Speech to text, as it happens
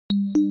Hi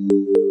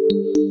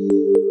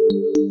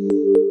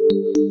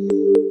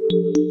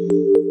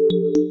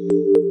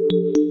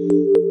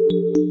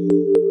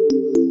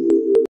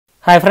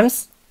friends,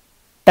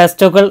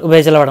 ടെസ്റ്റുകൾ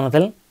ഉപയോഗിച്ചുള്ള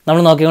പഠനത്തിൽ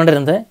നമ്മൾ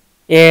നോക്കിക്കൊണ്ടിരുന്നത്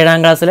 7ാം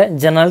ക്ലാസ്സിലെ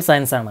ജനറൽ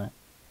സയൻസ് ആണ്.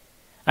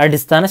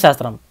 അടിസ്ഥാന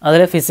ശാസ്ത്രം.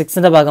 അതിലെ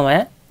ഫിസിക്സിന്റെ ഭാഗമായ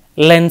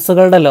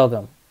ലെൻസുകളുടെ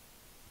ലോകം.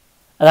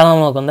 അതാണ്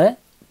നമ്മൾ നോക്കുന്നത്.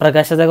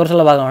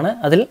 പ്രകാശത്തെക്കുറിച്ചുള്ള ഭാഗമാണ്.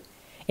 അതിൽ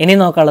ഇനി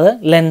നോക്കാനുള്ളത്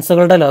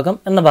ലെൻസുകളുടെ ലോകം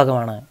എന്ന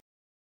ഭാഗമാണ്.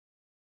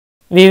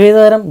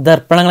 വിവിധതരം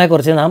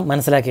ദർപ്പണങ്ങളെക്കുറിച്ച് നാം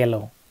മനസ്സിലാക്കിയല്ലോ.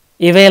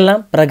 ഇവയെല്ലാം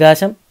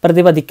പ്രകാശം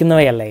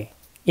പ്രതിപതിക്കുന്നവയല്ലേ.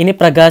 ഇനി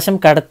പ്രകാശം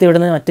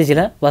കടത്തിവിടുന്ന മറ്റു ചില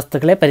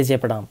വസ്തുക്കളെ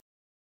പരിചയപ്പെടാം.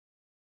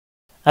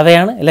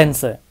 അവയാണ്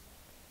ലെൻസ്.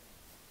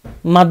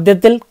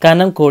 മധ്യത്തിൽ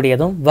കനം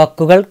കൂടിയതും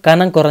വക്കുകൾ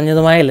കനം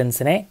കുറഞ്ഞതുമായ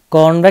ലെൻസിനെ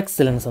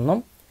കോൺവെക്സ് ലെൻസ് എന്നും,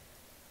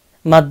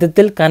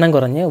 മധ്യത്തിൽ കനം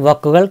കുറഞ്ഞ്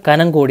വക്കുകൾ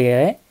കനം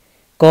കൂടിയവയെ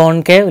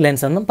കോൺകേവ്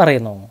ലെൻസ് എന്നും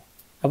പറയുന്നു.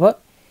 അപ്പോൾ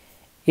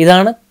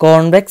ഇതാണ്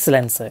കോൺവെക്സ്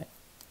ലെൻസ്,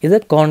 ഇത്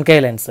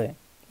കോൺകേവ് ലെൻസ്.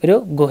 ഒരു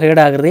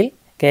ഗുഹയുടെ ആകൃതിയിൽ,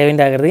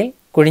 കേവിൻ്റെ ആകൃതിയിൽ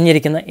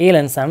കുഴിഞ്ഞിരിക്കുന്ന ഈ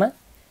ലെൻസാണ്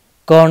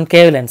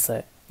കോൺകേവ് ലെൻസ്.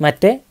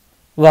 മറ്റ്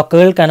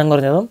വക്കുകൾ കനം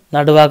കുറഞ്ഞതും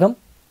നടുഭാഗം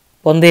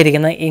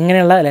പൊന്തിയിരിക്കുന്ന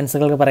ഇങ്ങനെയുള്ള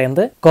ലെൻസുകൾക്ക്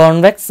പറയുന്നത്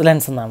കോൺവെക്സ്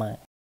ലെൻസ് എന്നാണ്.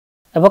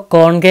 അപ്പോൾ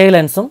കോൺകേവ്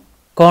ലെൻസും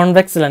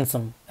കോൺവെക്സ്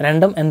ലെൻസും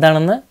രണ്ടും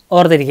എന്താണെന്ന്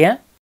ഓർത്തിരിക്കുക.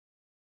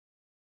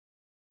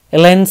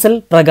 ലെൻസിൽ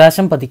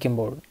പ്രകാശം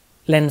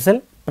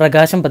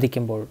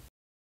പതിക്കുമ്പോൾ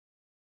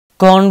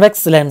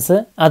കോൺവെക്സ് ലെൻസ്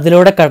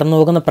അതിലൂടെ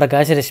കടന്നുപോകുന്ന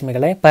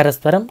പ്രകാശരശ്മികളെ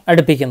പരസ്പരം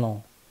അടുപ്പിക്കുന്നു.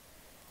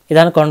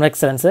 ഇതാണ്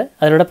കോൺവെക്സ് ലെൻസ്.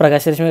 അതിലൂടെ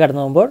പ്രകാശരശ്മി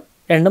കടന്നു പോകുമ്പോൾ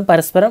രണ്ടും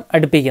പരസ്പരം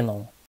അടുപ്പിക്കുന്നു.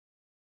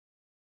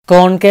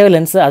 കോൺകേവ്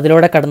ലെൻസ്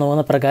അതിലൂടെ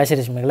കടന്നുപോകുന്ന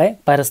പ്രകാശരശ്മികളെ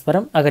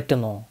പരസ്പരം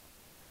അകറ്റുന്നു.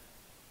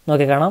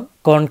 നോക്കി കാണാം,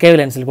 കോൺകേവ്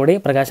ലെൻസിൽ കൂടി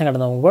പ്രകാശം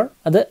കടന്നു പോകുമ്പോൾ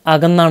അത്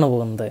അകന്നാണ്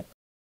പോകുന്നത്.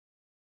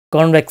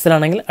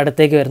 കോൺവെക്സിലാണെങ്കിൽ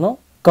അടുത്തേക്ക് വരുന്നു.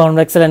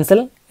 കോൺവെക്സ് ലെൻസിൽ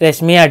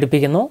രശ്മിയെ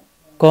അടുപ്പിക്കുന്നു.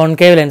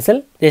 കോൺകേവ് ലെൻസിൽ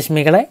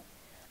രശ്മികളെ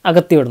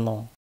അകത്തിവിടുന്നു.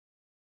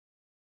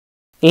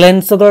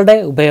 ലെൻസുകളുടെ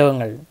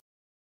ഉപയോഗങ്ങൾ.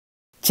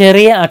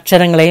 ചെറിയ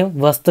അക്ഷരങ്ങളെയും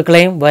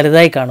വസ്തുക്കളെയും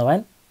വലുതായി കാണുവാൻ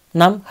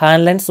നാം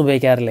ഹാൻഡ് ലെൻസ്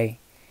ഉപയോഗിക്കാറില്ലേ.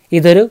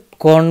 ഇതൊരു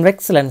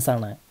കോൺവെക്സ്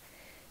ലെൻസാണ്.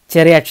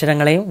 ചെറിയ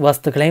അക്ഷരങ്ങളെയും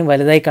വസ്തുക്കളെയും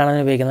വലുതായി കാണാൻ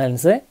ഉപയോഗിക്കുന്ന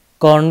lens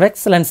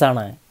convex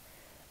ലെൻസാണ്.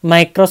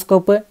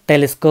 Microscope,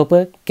 telescope,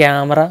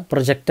 camera,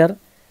 projector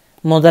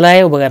മുതലായ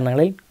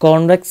ഉപകരണങ്ങളിൽ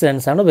കോൺവെക്സ്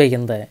ലെൻസാണ്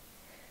ഉപയോഗിക്കുന്നത്.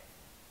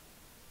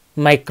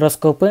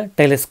 മൈക്രോസ്കോപ്പ്,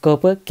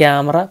 ടെലിസ്കോപ്പ്,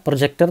 ക്യാമറ,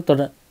 പ്രൊജക്ടർ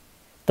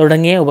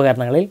തുടങ്ങിയ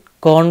ഉപകരണങ്ങളിൽ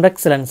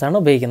കോൺവെക്സ് ലെൻസാണ്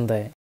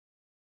ഉപയോഗിക്കുന്നത്.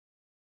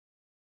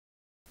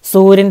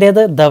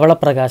 സൂര്യൻ്റേത്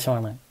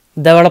ധവളപ്രകാശമാണ്.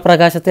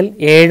 ധവളപ്രകാശത്തിൽ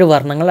 7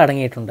 വർണ്ണങ്ങൾ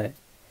അടങ്ങിയിട്ടുണ്ട്.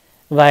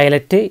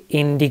 വയലറ്റ്,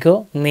 ഇൻഡിഗോ,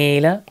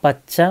 നീല,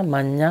 പച്ച,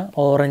 മഞ്ഞ,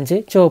 ഓറഞ്ച്,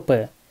 ചുവപ്പ്.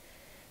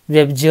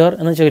 വെബ്ജിയോർ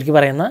എന്ന് ചുരുക്കി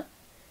പറയുന്ന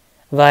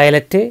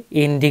വയലറ്റ്,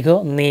 ഇൻഡിഗോ,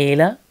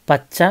 നീല,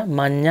 പച്ച,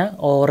 മഞ്ഞ,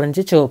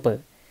 ഓറഞ്ച്, ചുവപ്പ്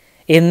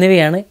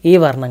എന്നിവയാണ് ഈ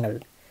വർണ്ണങ്ങൾ.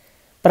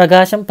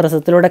 പ്രകാശം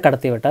പ്രസത്തിലൂടെ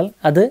കടത്തിവിട്ടാൽ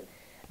അത്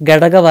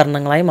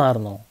ഘടകവർണ്ണങ്ങളായി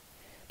മാറുന്നു.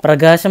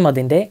 പ്രകാശം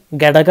അതിൻ്റെ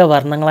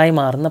ഘടകവർണ്ണങ്ങളായി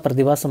മാറുന്ന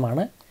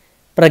പ്രതിഭാസമാണ്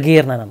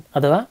പ്രകീർണനം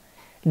അഥവാ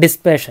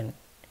ഡിസ്പേഷൻ.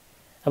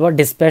 അപ്പോൾ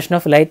ഡിസ്പേഷൻ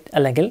ഓഫ് ലൈറ്റ്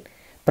അല്ലെങ്കിൽ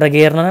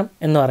പ്രകീർണനം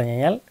എന്ന് പറഞ്ഞു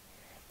കഴിഞ്ഞാൽ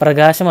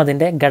പ്രകാശം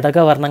അതിൻ്റെ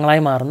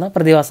ഘടകവർണ്ണങ്ങളായി മാറുന്ന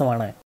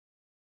പ്രതിഭാസമാണ്.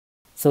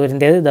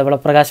 സൂര്യൻ്റേത്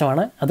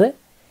ധവളപ്രകാശമാണ്. അത്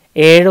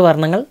 7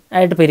 വർണ്ണങ്ങൾ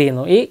ആയിട്ട്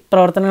പിരിയുന്നു. ഈ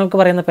പ്രവർത്തനങ്ങൾക്ക്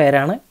പറയുന്ന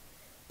പേരാണ്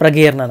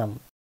പ്രകീർണനം.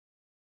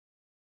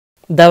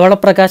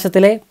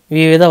 ധവളപ്രകാശത്തിലെ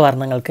വിവിധ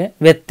വർണ്ണങ്ങൾക്ക്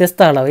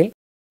വ്യത്യസ്ത അളവിൽ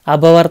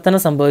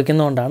അപവർത്തനം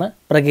സംഭവിക്കുന്നതുകൊണ്ടാണ്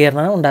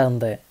പ്രകീർണനം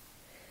ഉണ്ടാകുന്നത്.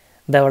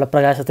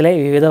 ധവളപ്രകാശത്തിലെ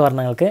വിവിധ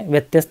വർണ്ണങ്ങൾക്ക്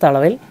വ്യത്യസ്ത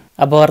അളവിൽ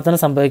അപവർത്തനം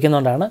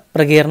സംഭവിക്കുന്നതുകൊണ്ടാണ്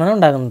പ്രകീർണനം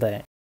ഉണ്ടാകുന്നത്.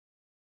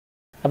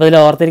 അപ്പോൾ ഇതിൽ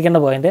ഓർത്തിരിക്കേണ്ട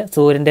പോയിന്റ്,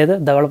 സൂര്യൻ്റേത്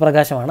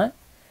ധവളപ്രകാശമാണ്.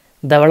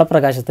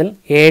 ധവളപ്രകാശത്തിൽ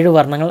 7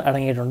 വർണ്ണങ്ങൾ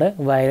അടങ്ങിയിട്ടുണ്ട്.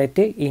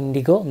 വയലറ്റ്,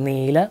 ഇൻഡിഗോ,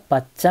 നീല,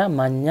 പച്ച,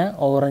 മഞ്ഞ,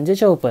 ഓറഞ്ച്,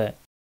 ചുവപ്പ്.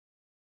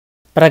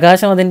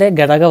 പ്രകാശം അതിൻ്റെ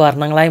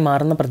ഘടകവർണ്ണങ്ങളായി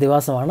മാറുന്ന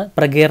പ്രതിഭാസമാണ്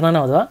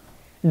പ്രകീർണനം അഥവാ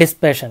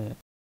ഡിസ്പേഷൻ.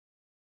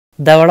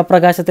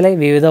 ധവളപ്രകാശത്തിലെ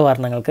വിവിധ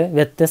വർണ്ണങ്ങൾക്ക്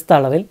വ്യത്യസ്ത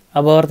അളവിൽ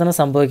അപവർത്തനം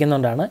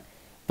സംഭവിക്കുന്നതുകൊണ്ടാണ്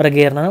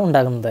പ്രകീർണനം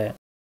ഉണ്ടാകുന്നത്.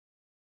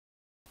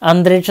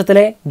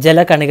 അന്തരീക്ഷത്തിലെ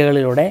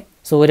ജലകണികകളിലൂടെ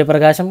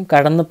സൂര്യപ്രകാശം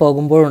കടന്നു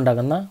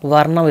പോകുമ്പോഴുണ്ടാകുന്ന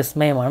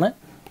വർണ്ണവിസ്മയമാണ്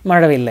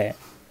മഴവില്ല്.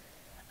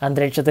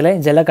 അന്തരീക്ഷത്തിലെ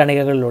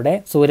ജലകണികകളിലൂടെ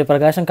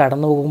സൂര്യപ്രകാശം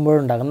കടന്നു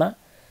പോകുമ്പോഴുണ്ടാകുന്ന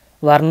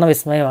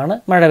വർണ്ണവിസ്മയമാണ്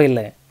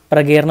മഴവില്ല്.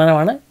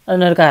 പ്രകീർണനമാണ്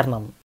അതിനൊരു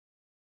കാരണം.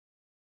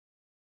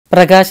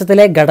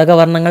 പ്രകാശത്തിലെ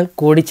ഘടകവർണ്ണങ്ങൾ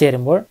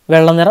കൂടിച്ചേരുമ്പോൾ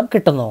വെള്ളനിറം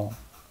കിട്ടുന്നു.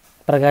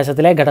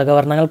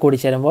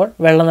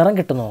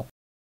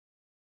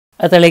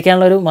 അത്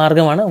തെളിയിക്കാനുള്ള ഒരു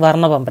മാർഗമാണ്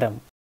വർണ്ണപമ്പരം.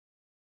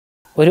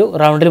 ഒരു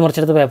റൗണ്ടിൽ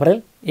മുറിച്ചെടുത്ത പേപ്പറിൽ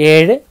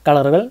 7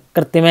 കളറുകൾ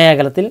കൃത്യമായ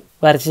അകലത്തിൽ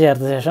വരച്ചു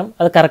ചേർത്ത ശേഷം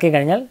അത് കറക്കി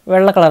കഴിഞ്ഞാൽ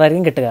വെള്ള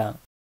കളറായിരിക്കും കിട്ടുക.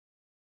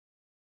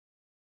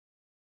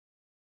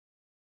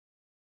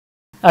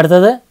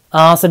 അടുത്തത്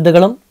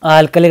ആസിഡുകളും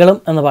ആൽക്കലികളും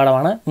എന്ന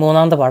പാഠമാണ്.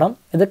 3ാമത്തെ പാഠം.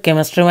 ഇത്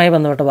കെമിസ്ട്രിയുമായി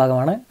ബന്ധപ്പെട്ട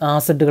ഭാഗമാണ്.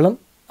 ആസിഡുകളും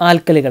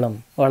ആൽക്കലികളും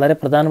വളരെ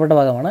പ്രധാനപ്പെട്ട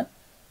ഭാഗമാണ്.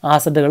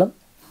 ആസിഡുകളും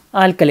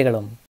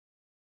ആൽക്കലികളും.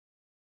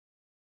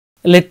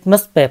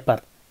 Litmus paper.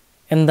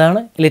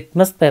 എന്താണ്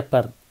ലിറ്റ്മസ്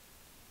പേപ്പർ?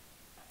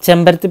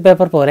 ചെമ്പരത്തി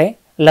പേപ്പർ പോലെ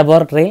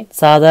ലബോറട്ടറിയിൽ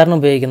സാധാരണ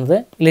ഉപയോഗിക്കുന്നത്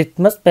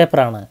ലിറ്റ്മസ്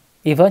പേപ്പറാണ്.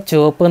 ഇവ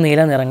ചുവപ്പ്,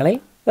 നീല നിറങ്ങളിൽ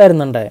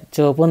വരുന്നുണ്ട്.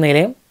 ചുവപ്പും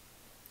നീലയും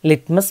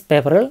ലിറ്റ്മസ്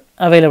പേപ്പറുകൾ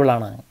അവൈലബിൾ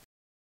ആണ്.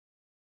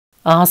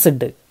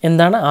 ആസിഡ്.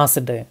 എന്താണ്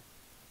ആസിഡ്?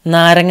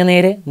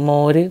 നാരങ്ങനീര്,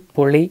 മോര്,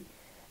 പുളി,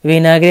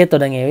 വിനാഗിരി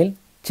തുടങ്ങിയവയിൽ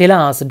ചില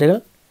ആസിഡുകൾ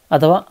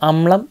അഥവാ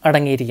അമ്ലം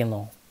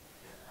അടങ്ങിയിരിക്കുന്നു.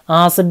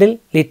 ആസിഡിൽ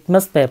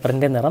ലിറ്റ്മസ്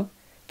പേപ്പറിൻ്റെ നിറം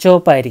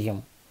ചുവപ്പായിരിക്കും.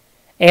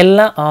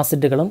 എല്ലാ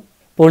ആസിഡുകളും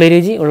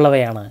പുളിരുചി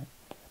ഉള്ളവയാണ്.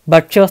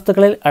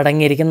 ഭക്ഷ്യവസ്തുക്കളിൽ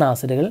അടങ്ങിയിരിക്കുന്ന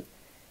ആസിഡുകൾ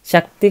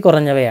ശക്തി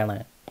കുറഞ്ഞവയാണ്.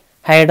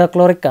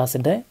 Hydrochloric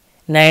acid,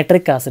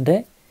 nitric acid,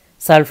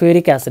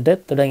 sulphuric acid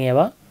തുടങ്ങിയവ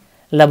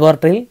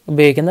ലബോറട്ടറിയിൽ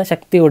ഉപയോഗിക്കുന്ന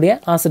ശക്തി കൂടിയ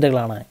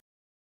ആസിഡുകളാണ്.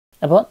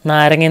 അപ്പോൾ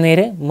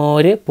നാരങ്ങനീര്,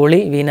 മോര്, പുളി,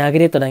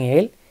 വിനാഗിരി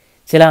തുടങ്ങിയവയിൽ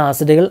ചില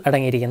ആസിഡുകൾ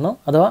അടങ്ങിയിരിക്കുന്നു.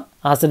 അഥവാ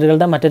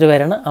ആസിഡുകളുടെ മറ്റൊരു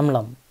പേരാണ്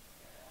അമ്ലം.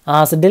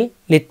 ആസിഡിൽ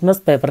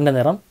ലിറ്റ്മസ് പേപ്പറിൻ്റെ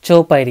നിറം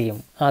ചുവപ്പായിരിക്കും.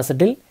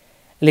 ആസിഡിൽ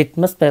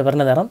ലിറ്റ്മസ്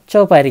പേപ്പറിൻ്റെ നിറം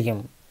ചുവപ്പായിരിക്കും.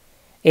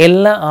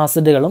 എല്ലാ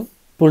ആസിഡുകളും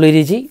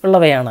പുളിരുചി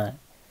ഉള്ളവയാണ്.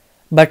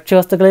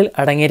 ഭക്ഷ്യവസ്തുക്കളിൽ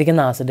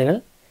അടങ്ങിയിരിക്കുന്ന ആസിഡുകൾ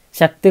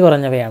ശക്തി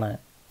കുറഞ്ഞവയാണ്.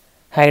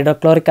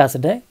 Hydrochloric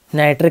acid,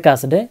 nitric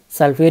acid,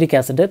 sulphuric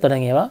acid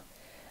തുടങ്ങിയവ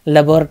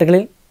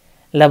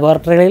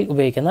ലബോറട്ടറികളിൽ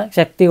ഉപയോഗിക്കുന്ന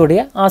ശക്തി കൂടിയ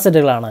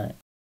ആസിഡുകളാണ്.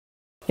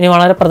 ഇനി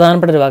വളരെ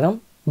പ്രധാനപ്പെട്ട ഒരു ഭാഗം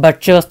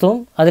ഭക്ഷ്യവസ്തുവും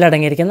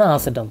അതിലടങ്ങിയിരിക്കുന്ന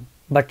ആസിഡും.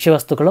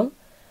 ഭക്ഷ്യവസ്തുക്കളും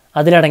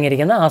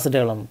അതിലടങ്ങിയിരിക്കുന്ന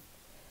ആസിഡുകളും.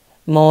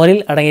 മോരിൽ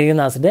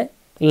അടങ്ങിയിരിക്കുന്ന ആസിഡ്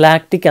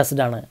ലാക്റ്റിക്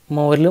ആസിഡാണ്.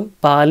 മോരിലും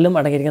പാലിലും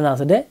അടങ്ങിയിരിക്കുന്ന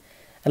ആസിഡ്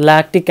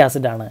ലാക്റ്റിക്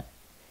ആസിഡാണ്.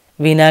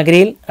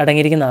 വിനാഗിരിയിൽ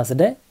അടങ്ങിയിരിക്കുന്ന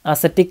ആസിഡ്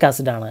അസറ്റിക്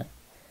ആസിഡാണ്.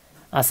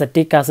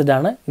 അസറ്റിക്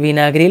ആസിഡാണ്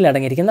വിനാഗിരിയിൽ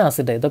അടങ്ങിയിരിക്കുന്ന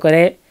ആസിഡ്.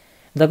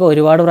 ഇതൊക്കെ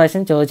ഒരുപാട്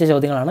പ്രാവശ്യം ചോദിച്ച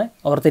ചോദ്യങ്ങളാണ്,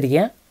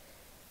 ഓർത്തിരിക്കുക.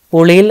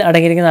 പുളിയിൽ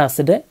അടങ്ങിയിരിക്കുന്ന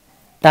ആസിഡ്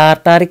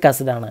ടാർട്ടാറിക്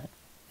ആസിഡാണ്.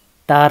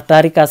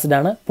 ടാർട്ടാറിക്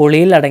ആസിഡാണ്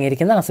പുളിയിൽ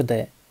അടങ്ങിയിരിക്കുന്ന ആസിഡ്.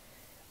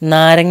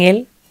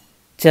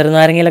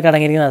 ചെറുനാരങ്ങയിലൊക്കെ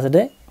അടങ്ങിയിരിക്കുന്ന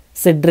ആസിഡ്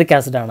സിട്രിക്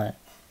ആസിഡാണ്.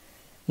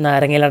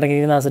 നാരങ്ങയിൽ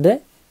അടങ്ങിയിരിക്കുന്ന ആസിഡ്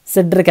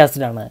സിട്രിക്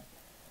ആസിഡാണ്.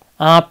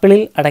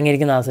 ആപ്പിളിൽ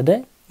അടങ്ങിയിരിക്കുന്ന ആസിഡ്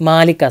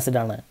മാലിക്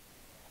ആസിഡാണ്.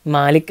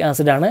 മാലിക്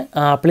ആസിഡാണ്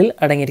ആപ്പിളിൽ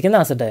അടങ്ങിയിരിക്കുന്ന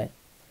ആസിഡ്.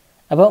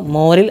 അപ്പോൾ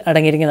മോരിൽ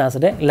അടങ്ങിയിരിക്കുന്ന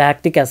ആസിഡ്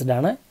ലാക്റ്റിക്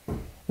ആസിഡാണ്.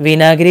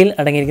 വിനാഗിരിയിൽ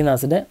അടങ്ങിയിരിക്കുന്ന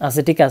ആസിഡ്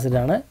അസറ്റിക്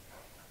ആസിഡാണ്.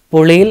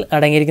 പുളിയിൽ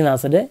അടങ്ങിയിരിക്കുന്ന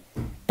ആസിഡ്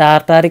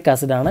ടാർട്ടാറിക്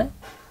ആസിഡാണ്.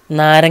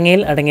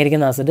 നാരങ്ങയിൽ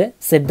അടങ്ങിയിരിക്കുന്ന ആസിഡ്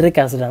സിട്രിക്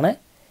ആസിഡാണ്.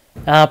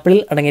 ആപ്പിളിൽ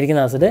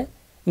അടങ്ങിയിരിക്കുന്ന acid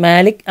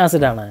malic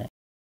ആസിഡാണ്.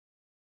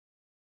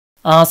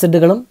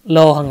 ആസിഡുകളും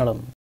ലോഹങ്ങളും.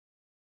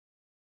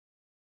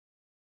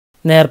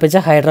 നേർപ്പിച്ച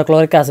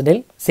hydrochloric ആസിഡിൽ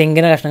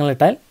സിങ്കിൻ്റെ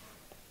കഷ്ണങ്ങളിട്ടാൽ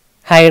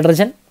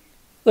hydrogen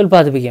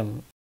ഉൽപ്പാദിപ്പിക്കും.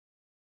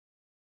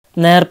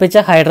 നേർപ്പിച്ച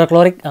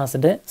hydrochloric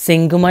acid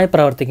സിങ്കുമായി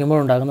പ്രവർത്തിക്കുമ്പോൾ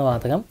ഉണ്ടാകുന്ന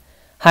വാതകം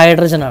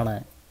ഹൈഡ്രജനാണ്.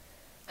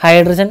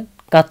 ഹൈഡ്രജൻ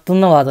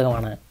കത്തുന്ന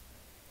വാതകമാണ്.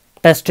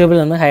 ടെസ്റ്റ് ട്യൂബിൽ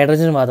നിന്ന്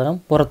ഹൈഡ്രജൻ വാതകം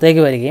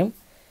പുറത്തേക്ക് വരികയും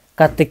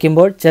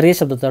കത്തിക്കുമ്പോൾ ചെറിയ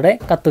ശബ്ദത്തോടെ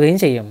കത്തുകയും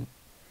ചെയ്യും.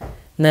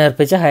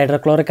 നേർപ്പിച്ച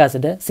ഹൈഡ്രോക്ലോറിക്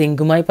ആസിഡ്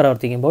സിങ്കുമായി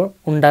പ്രവർത്തിക്കുമ്പോൾ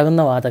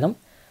ഉണ്ടാകുന്ന വാതകം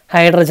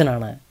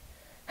ഹൈഡ്രജനാണ്.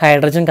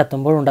 ഹൈഡ്രജൻ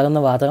കത്തുമ്പോൾ ഉണ്ടാകുന്ന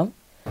വാതകം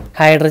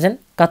ഹൈഡ്രജൻ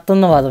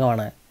കത്തുന്ന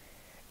വാതകമാണ്.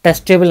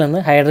 ടെസ്റ്റ് ട്യൂബിൽ നിന്ന്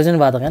ഹൈഡ്രജൻ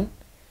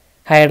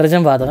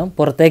വാതകം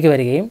പുറത്തേക്ക്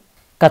വരികയും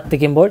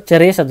കത്തിക്കുമ്പോൾ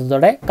ചെറിയ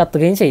ശബ്ദത്തോടെ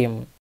കത്തുകയും ചെയ്യും.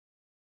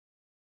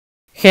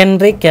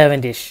 ഹെൻറി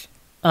കാവൻഡിഷ്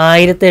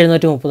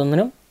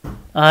 1731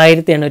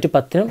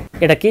 1810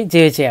 ഇടയ്ക്ക്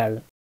ജീവിച്ചയാൾ.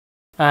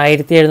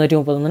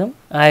 1731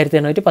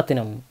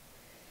 1810.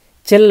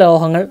 ചില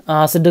ലോഹങ്ങൾ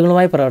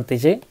ആസിഡുകളുമായി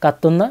പ്രവർത്തിച്ച്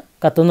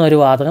കത്തുന്ന ഒരു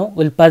വാതകം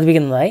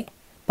ഉൽപ്പാദിപ്പിക്കുന്നതായി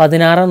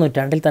 16-ാം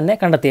നൂറ്റാണ്ടിൽ തന്നെ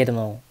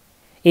കണ്ടെത്തിയിരുന്നു.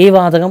 ഈ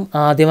വാതകം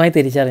ആദ്യമായി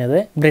തിരിച്ചറിഞ്ഞത്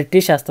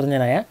ബ്രിട്ടീഷ്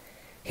ശാസ്ത്രജ്ഞനായ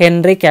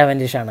ഹെൻറി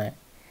കാവൻഡിഷ് ആണ്.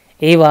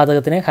 ഈ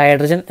വാതകത്തിന്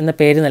ഹൈഡ്രജൻ എന്ന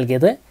പേര്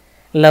നൽകിയത്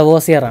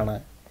ലവോസിയർ ആണ്.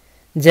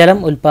 ജലം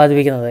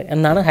ഉൽപ്പാദിപ്പിക്കുന്നത്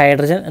എന്നാണ്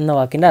ഹൈഡ്രജൻ എന്ന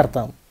വാക്കിൻ്റെ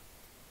അർത്ഥം.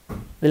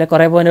 ഇതിലെ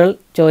കുറേ പോയിന്റുകൾ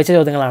ചോദിച്ച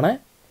ചോദ്യങ്ങളാണ്.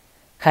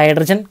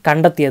 ഹൈഡ്രജൻ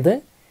കണ്ടെത്തിയത്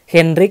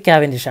ഹെൻറി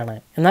കാവൻഡിഷ് ആണ്.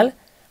 എന്നാൽ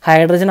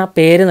ഹൈഡ്രജൻ ആ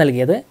പേര്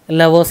നൽകിയത്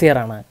ലവോസിയർ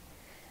ആണ്.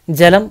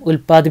 ജലം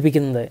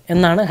ഉൽപ്പാദിപ്പിക്കുന്നത്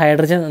എന്നാണ്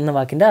ഹൈഡ്രജൻ എന്ന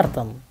വാക്കിൻ്റെ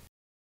അർത്ഥം.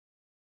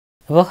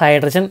 അപ്പോൾ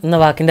ഹൈഡ്രജൻ എന്ന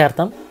വാക്കിൻ്റെ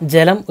അർത്ഥം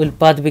ജലം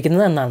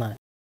ഉൽപ്പാദിപ്പിക്കുന്നത് എന്നാണ്.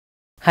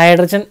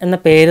 ഹൈഡ്രജൻ എന്ന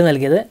പേര്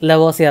നൽകിയത്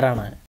ലവോസിയർ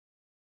ആണ്.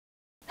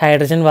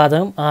 ഹൈഡ്രജൻ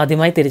വാതകം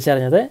ആദ്യമായി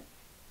തിരിച്ചറിഞ്ഞത്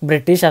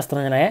ബ്രിട്ടീഷ്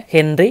ശാസ്ത്രജ്ഞനായ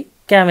ഹെൻറി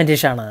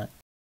കാവൻഡിഷ് ആണ്.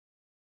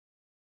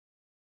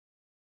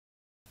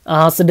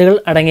 ആസിഡുകൾ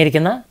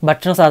അടങ്ങിയിരിക്കുന്ന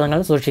ഭക്ഷണ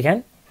സാധനങ്ങൾ സൂക്ഷിക്കാൻ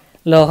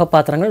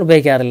ലോഹപാത്രങ്ങൾ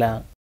ഉപയോഗിക്കാറില്ല.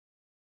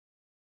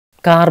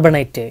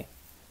 കാർബണേറ്റ്.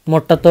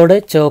 മുട്ടത്തോട്,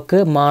 ചോക്ക്,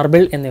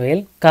 മാർബിൾ എന്നിവയിൽ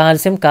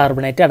കാൽസ്യം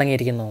കാർബണേറ്റ്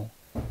അടങ്ങിയിരിക്കുന്നു.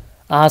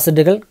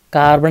 ആസിഡുകൾ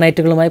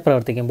കാർബണേറ്റുകളുമായി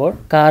പ്രവർത്തിക്കുമ്പോൾ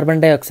കാർബൺ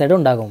ഡൈ ഓക്സൈഡ്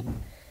ഉണ്ടാകും.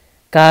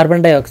 കാർബൺ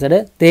ഡൈ ഓക്സൈഡ്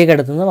തീ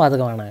കെടുത്തുന്ന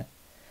വാതകമാണ്.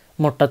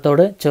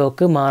 മുട്ടത്തോട്,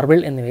 ചോക്ക്, മാർബിൾ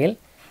എന്നിവയിൽ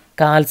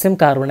കാൽസ്യം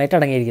കാർബണേറ്റ്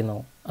അടങ്ങിയിരിക്കുന്നു.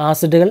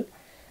 ആസിഡുകൾ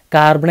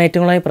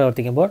കാർബണേറ്റുകളുമായി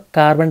പ്രവർത്തിക്കുമ്പോൾ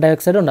കാർബൺ ഡൈ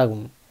ഓക്സൈഡ്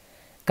ഉണ്ടാകും.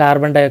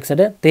 കാർബൺ ഡൈ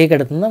ഓക്സൈഡ് തീ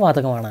കെടുത്തുന്ന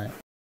വാതകമാണ്.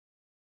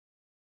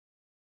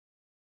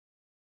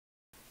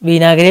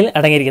 വിനാഗിരിയിൽ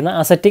അടങ്ങിയിരിക്കുന്ന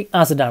അസറ്റിക്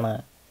ആസിഡാണ്.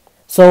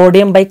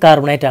 സോഡിയം ബൈ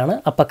കാർബണേറ്റ് ആണ്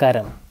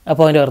അപ്പക്കാരം.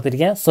 അപ്പോൾ അതിൻ്റെ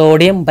ഓർത്തിരിക്കുക,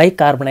 സോഡിയം ബൈ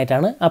കാർബണേറ്റ്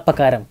ആണ്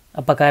അപ്പക്കാരം.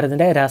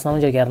 അപ്പക്കാരത്തിൻ്റെ രാസനാമം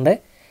ചോദിക്കാറുണ്ട്.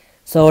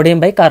 Sodium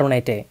by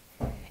carbonate.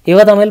 ഇവ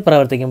തമ്മിൽ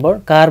പ്രവർത്തിക്കുമ്പോൾ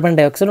കാർബൺ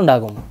ഡൈ ഓക്സൈഡ്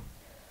ഉണ്ടാകും.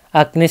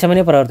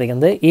 അഗ്നിശമനി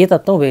പ്രവർത്തിക്കുന്നത് ഈ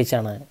തത്വം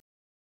ഉപയോഗിച്ചാണ്.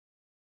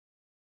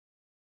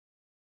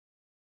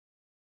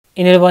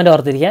 ഇനിയൊരു പോയിന്റ്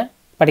ഓർത്തിരിക്കുക,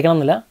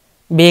 പഠിക്കണമെന്നില്ല.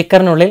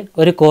 ബീക്കറിനുള്ളിൽ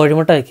ഒരു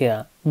കോഴിമുട്ട വയ്ക്കുക.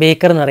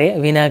 ബീക്കർ നിറയെ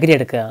വിനാഗിരി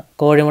എടുക്കുക.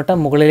 കോഴിമുട്ട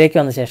മുകളിലേക്ക്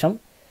വന്ന ശേഷം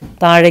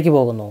താഴേക്ക്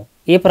പോകുന്നു.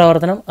 ഈ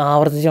പ്രവർത്തനം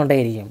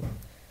ആവർത്തിച്ചുകൊണ്ടേയിരിക്കും.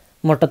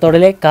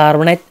 മുട്ടത്തോടിലെ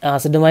കാർബണേറ്റ്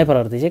ആസിഡുമായി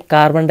പ്രവർത്തിച്ച്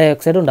കാർബൺ ഡൈ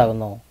ഓക്സൈഡ്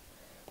ഉണ്ടാകുന്നു.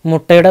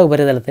 മുട്ടയുടെ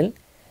ഉപരിതലത്തിൽ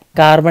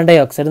കാർബൺ ഡൈ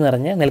ഓക്സൈഡ്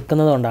നിറഞ്ഞ്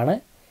നിൽക്കുന്നതുകൊണ്ടാണ്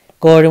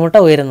കോഴിമുട്ട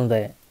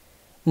ഉയരുന്നത്.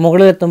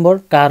 മുകളിലെത്തുമ്പോൾ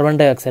കാർബൺ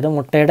ഡൈ ഓക്സൈഡ്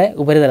മുട്ടയുടെ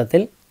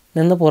ഉപരിതലത്തിൽ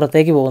നിന്ന്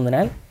പുറത്തേക്ക്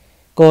പോകുന്നതിനാൽ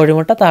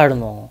കോഴിമുട്ട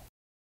താഴുന്നു.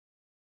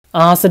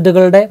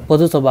 ആസിഡുകളുടെ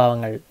പൊതു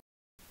സ്വഭാവങ്ങൾ.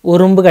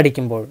 ഉറുമ്പ്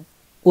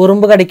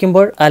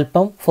കടിക്കുമ്പോൾ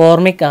അല്പം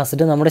ഫോർമിക്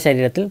ആസിഡ് നമ്മുടെ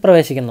ശരീരത്തിൽ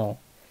പ്രവേശിക്കുന്നു.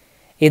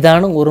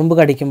 ഇതാണ് ഉറുമ്പ്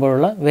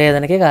കടിക്കുമ്പോഴുള്ള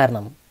വേദനയ്ക്ക്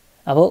കാരണം.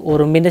 അപ്പോൾ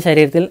ഉറുമ്പിൻ്റെ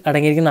ശരീരത്തിൽ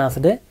അടങ്ങിയിരിക്കുന്ന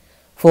ആസിഡ്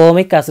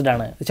ഫോമിക്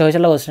ആസിഡാണ്.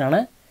 ചോദിച്ചുള്ള ക്വസ്റ്റ്യനാണ്.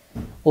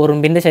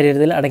 ഉറുമ്പിൻ്റെ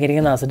ശരീരത്തിൽ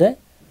അടങ്ങിയിരിക്കുന്ന ആസിഡ്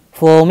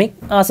ഫോമിക്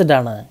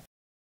ആസിഡാണ്.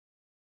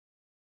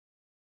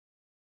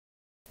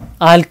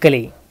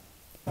 ആൽക്കലി.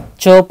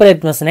 ചുവപ്പ്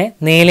ലിറ്റ്മസിനെ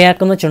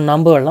നീലയാക്കുന്ന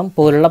ചുണ്ണാമ്പ് വെള്ളം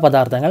പോലുള്ള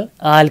പദാർത്ഥങ്ങൾ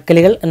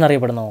ആൽക്കലികൾ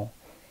എന്നറിയപ്പെടുന്നു.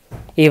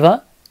 ഇവ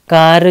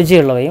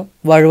കാരുചിയുള്ളവയും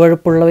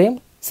വഴുവഴുപ്പുള്ളവയും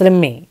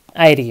സ്ലിമ്മി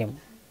ആയിരിക്കും.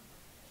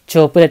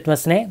 ചുവപ്പ്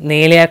ലിറ്റ്മസിനെ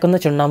നീലയാക്കുന്ന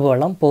ചുണ്ണാമ്പ്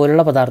വെള്ളം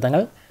പോലുള്ള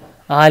പദാർത്ഥങ്ങൾ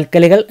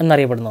ആൽക്കലികൾ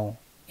എന്നറിയപ്പെടുന്നു.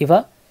 ഇവ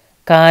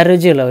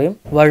കാരുചിയുള്ളവയും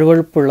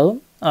വഴുവഴുപ്പുള്ളതും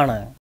ആണ്.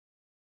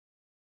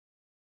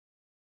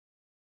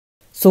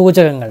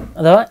 സൂചകങ്ങൾ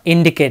അഥവാ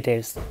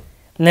ഇൻഡിക്കേറ്റേഴ്സ്.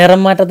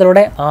 നിറം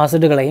മാറ്റത്തിലൂടെ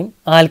ആസിഡുകളെയും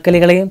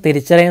ആൽക്കലികളെയും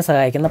തിരിച്ചറിയാൻ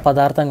സഹായിക്കുന്ന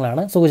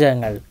പദാർത്ഥങ്ങളാണ്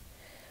സൂചകങ്ങൾ.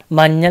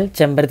 മഞ്ഞൾ,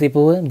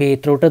 ചെമ്പരത്തിപ്പൂവ്,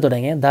 ബീറ്റ്റൂട്ട്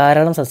തുടങ്ങിയ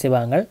ധാരാളം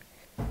സസ്യഭാഗങ്ങൾ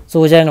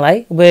സൂചകങ്ങളായി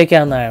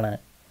ഉപയോഗിക്കാവുന്നതാണ്.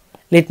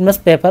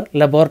 ലിറ്റ്മസ് പേപ്പർ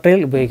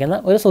ലബോറട്ടറിയിൽ ഉപയോഗിക്കുന്ന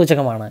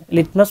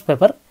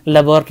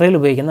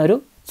ഒരു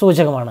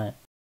സൂചകമാണ്.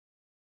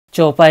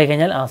 ചുവപ്പായി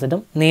കഴിഞ്ഞാൽ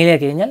ആസിഡും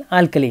നീലയാക്കി കഴിഞ്ഞാൽ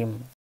ആൽക്കലിയും.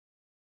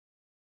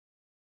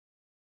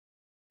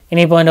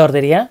 ഇനി പോയിന്റ്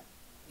ഓർത്തിരിക്കുക.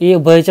 ഈ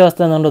ഉപയോഗിച്ച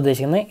വസ്തു എന്നുകൊണ്ട്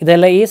ഉദ്ദേശിക്കുന്നത്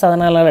ഇതെല്ലാം ഈ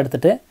സാധനങ്ങളെല്ലാം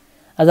എടുത്തിട്ട്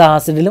അത്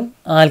ആസിഡിലും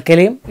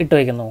ആൽക്കലിയും ഇട്ട്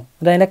വയ്ക്കുന്നു.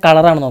 ഇതതിൻ്റെ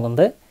കളറാണ്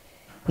നോക്കുന്നത്.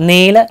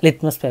 നീല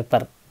ലിറ്റ്മസ്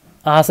പേപ്പർ.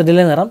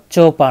 ആസിഡിലെ നിറം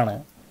ചുവപ്പാണ്,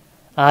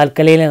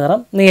 ആൽക്കലിയിലെ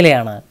നിറം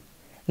നീലയാണ്.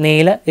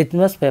 നീല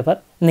ലിറ്റ്മസ്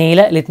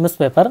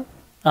പേപ്പർ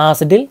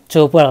ആസിഡിൽ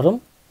ചുവപ്പ് കളറും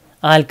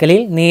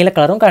ആൽക്കലിയിൽ നീല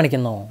കളറും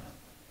കാണിക്കുന്നു.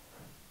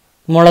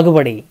 മുളക്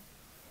പൊടി.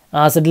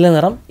 ആസിഡിലെ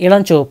നിറം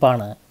ഇളം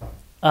ചുവപ്പാണ്,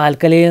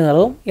 ആൽക്കലിയിലെ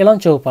നിറവും ഇളം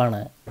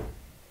ചുവപ്പാണ്.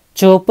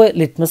 ചുവപ്പ്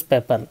ലിറ്റ്മസ്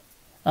പേപ്പർ.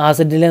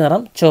 ആസിഡിലെ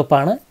നിറം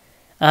ചുവപ്പാണ്,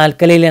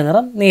 ആൽക്കലിയിലെ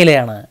നിറം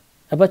നീലയാണ്.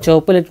 അപ്പോൾ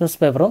ചുവപ്പ് ലിറ്റ്മസ്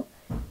പേപ്പറും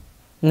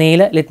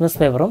നീല ലിറ്റ്മസ്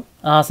പേപ്പറും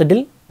ആസിഡിൽ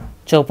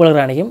ചുവപ്പ് കളർ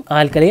കാണിക്കും,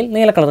 ആൽക്കലിയിൽ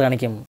നീല കളർ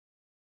കാണിക്കും.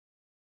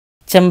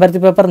 ചെമ്പരത്തി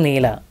പേപ്പർ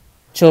നീല.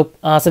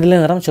 ആസിഡിലെ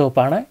നിറം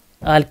ചുവപ്പാണ്,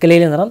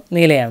 ആൽക്കലിയിലെ നിറം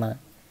നീലയാണ്.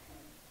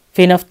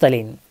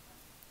 ഫിനഫ്തലീൻ.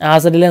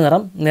 ആസിഡിലെ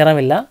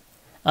നിറമില്ല,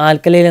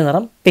 ആൽക്കലിയിലെ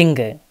നിറം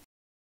പിങ്ക്.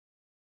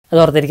 അത്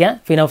ഓർത്തിരിക്കുക.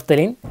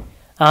 ഫിനോഫ്തലീൻ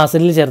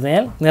ആസിഡിൽ ചേർത്ത്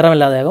കഴിഞ്ഞാൽ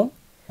നിറമില്ലാതെയാകും,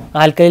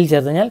 ആൽക്കലിയിൽ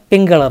ചേർത്ത് കഴിഞ്ഞാൽ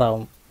പിങ്ക്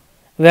കളറാവും.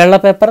 വെള്ള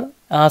പേപ്പർ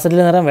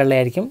ആസിഡിലെ നിറം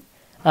വെള്ളയായിരിക്കും,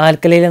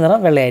 ആൽക്കലിയിലെ നിറം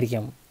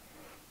വെള്ളയായിരിക്കും.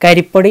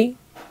 കരിപ്പൊടി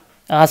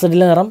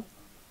ആസിഡിലെ നിറം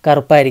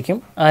കറുപ്പായിരിക്കും,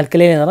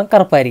 ആൽക്കലിയിലെ നിറം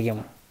കറുപ്പായിരിക്കും.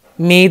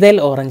 Methyl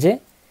orange.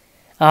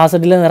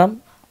 ആസിഡിലെ നിറം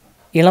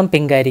ഇളം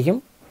പിങ്കായിരിക്കും,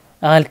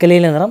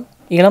 ആൽക്കലിയിലെ നിറം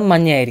ഇളം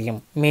മഞ്ഞയായിരിക്കും.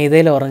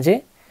 മീഥൈൽ ഓറഞ്ച്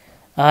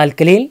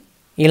ആൽക്കലിയിൽ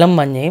ഇളം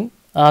മഞ്ഞയും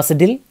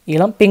ആസിഡിൽ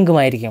ഇളം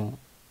പിങ്കുമായിരിക്കും.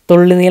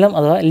 തുള്ളി നീലം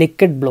അഥവാ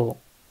ലിക്വിഡ് ബ്ലൂ.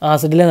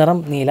 ആസിഡിലെ നിറം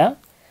നീല,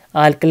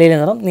 ആൽക്കലിയിലെ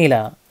നിറം നീല.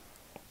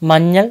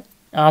 മഞ്ഞൾ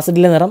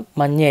ആസിഡിലെ നിറം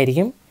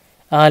മഞ്ഞയായിരിക്കും,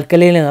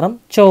 ആൽക്കലിയിലെ നിറം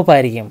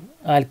ചുവപ്പായിരിക്കും.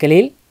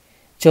 ആൽക്കലിയിൽ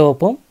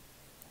ചുവപ്പും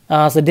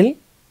ആസിഡിൽ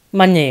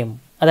മഞ്ഞയും.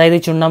 അതായത്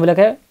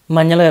ചുണ്ണാമ്പിലൊക്കെ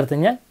മഞ്ഞൾ ചേർത്ത്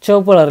കഴിഞ്ഞാൽ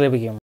ചുവപ്പ് കളർ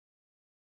ലഭിക്കും.